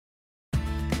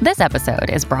This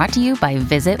episode is brought to you by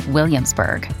Visit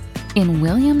Williamsburg. In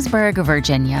Williamsburg,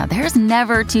 Virginia, there's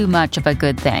never too much of a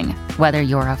good thing. Whether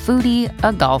you're a foodie,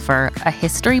 a golfer, a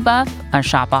history buff, a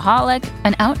shopaholic,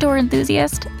 an outdoor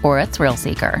enthusiast, or a thrill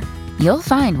seeker, you'll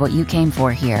find what you came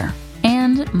for here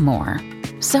and more.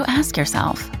 So ask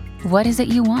yourself, what is it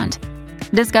you want?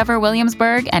 Discover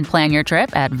Williamsburg and plan your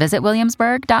trip at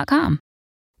visitwilliamsburg.com.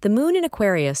 The moon in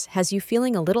Aquarius has you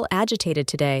feeling a little agitated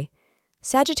today.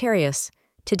 Sagittarius,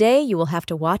 today you will have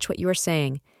to watch what you are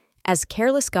saying, as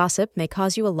careless gossip may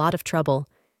cause you a lot of trouble.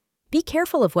 Be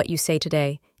careful of what you say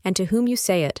today and to whom you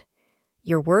say it.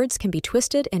 Your words can be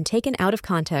twisted and taken out of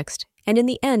context, and in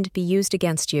the end be used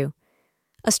against you.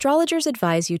 Astrologers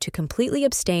advise you to completely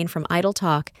abstain from idle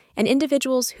talk and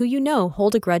individuals who you know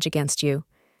hold a grudge against you.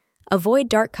 Avoid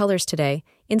dark colors today,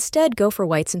 instead go for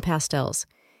whites and pastels.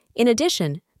 In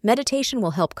addition, meditation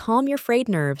will help calm your frayed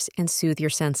nerves and soothe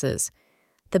your senses.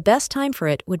 The best time for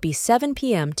it would be 7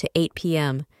 p.m. to 8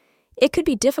 p.m. It could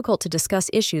be difficult to discuss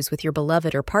issues with your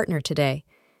beloved or partner today.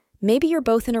 Maybe you're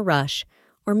both in a rush,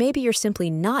 or maybe you're simply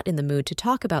not in the mood to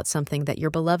talk about something that your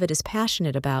beloved is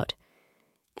passionate about.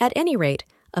 At any rate,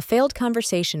 a failed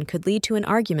conversation could lead to an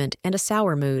argument and a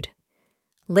sour mood.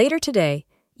 Later today,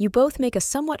 you both make a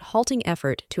somewhat halting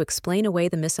effort to explain away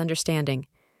the misunderstanding.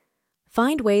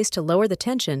 Find ways to lower the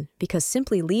tension because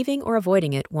simply leaving or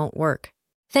avoiding it won't work.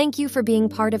 Thank you for being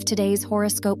part of today's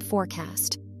horoscope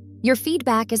forecast. Your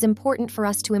feedback is important for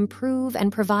us to improve and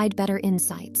provide better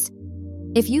insights.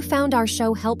 If you found our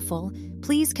show helpful,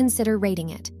 please consider rating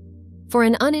it. For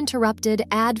an uninterrupted,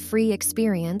 ad-free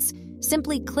experience,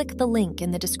 simply click the link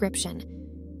in the description.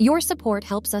 Your support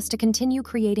helps us to continue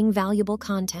creating valuable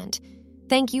content.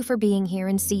 Thank you for being here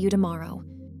and see you tomorrow.